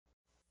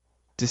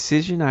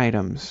Decision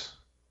items.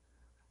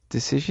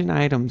 Decision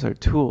items are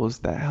tools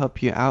that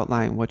help you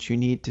outline what you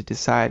need to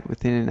decide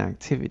within an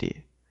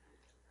activity.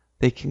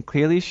 They can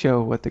clearly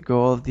show what the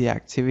goal of the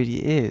activity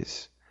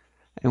is,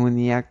 and when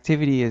the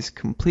activity is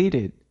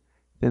completed,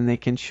 then they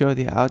can show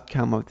the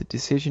outcome of the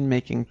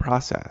decision-making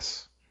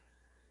process.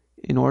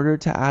 In order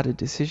to add a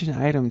decision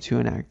item to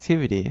an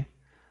activity,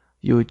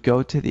 you would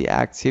go to the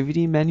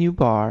Activity menu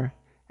bar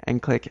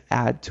and click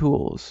Add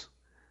Tools.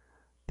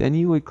 Then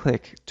you would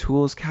click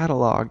Tools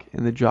Catalog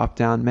in the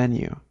drop-down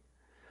menu.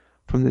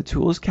 From the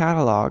Tools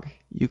Catalog,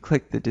 you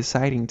click the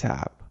Deciding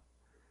tab.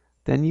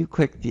 Then you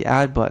click the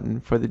Add button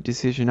for the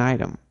decision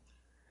item.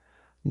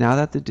 Now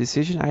that the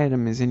decision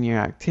item is in your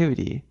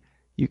activity,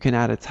 you can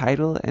add a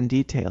title and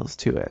details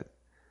to it.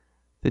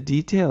 The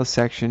Details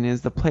section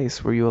is the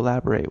place where you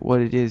elaborate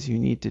what it is you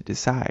need to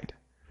decide.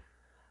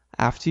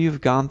 After you've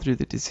gone through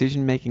the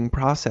decision-making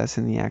process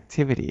in the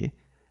activity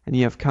and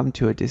you have come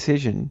to a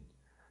decision,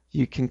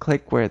 you can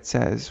click where it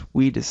says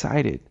We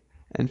Decided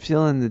and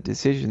fill in the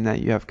decision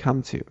that you have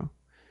come to.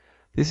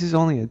 This is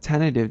only a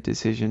tentative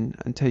decision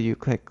until you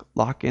click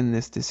Lock in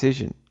this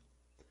decision.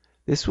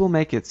 This will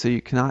make it so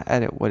you cannot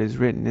edit what is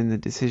written in the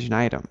decision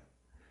item.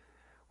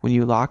 When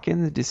you lock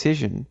in the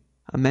decision,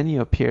 a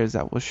menu appears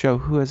that will show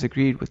who has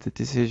agreed with the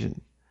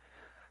decision.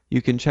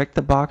 You can check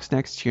the box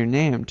next to your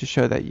name to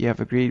show that you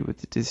have agreed with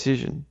the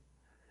decision.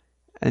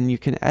 And you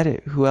can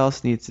edit who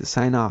else needs to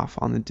sign off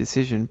on the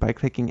decision by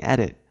clicking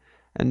Edit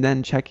and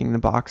then checking the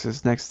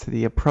boxes next to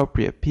the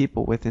appropriate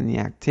people within the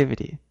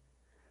activity.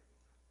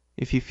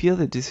 If you feel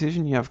the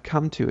decision you have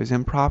come to is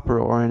improper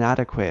or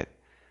inadequate,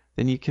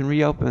 then you can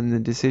reopen the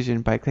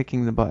decision by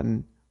clicking the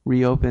button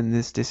Reopen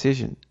this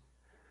decision.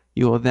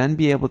 You will then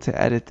be able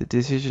to edit the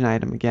decision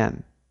item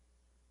again.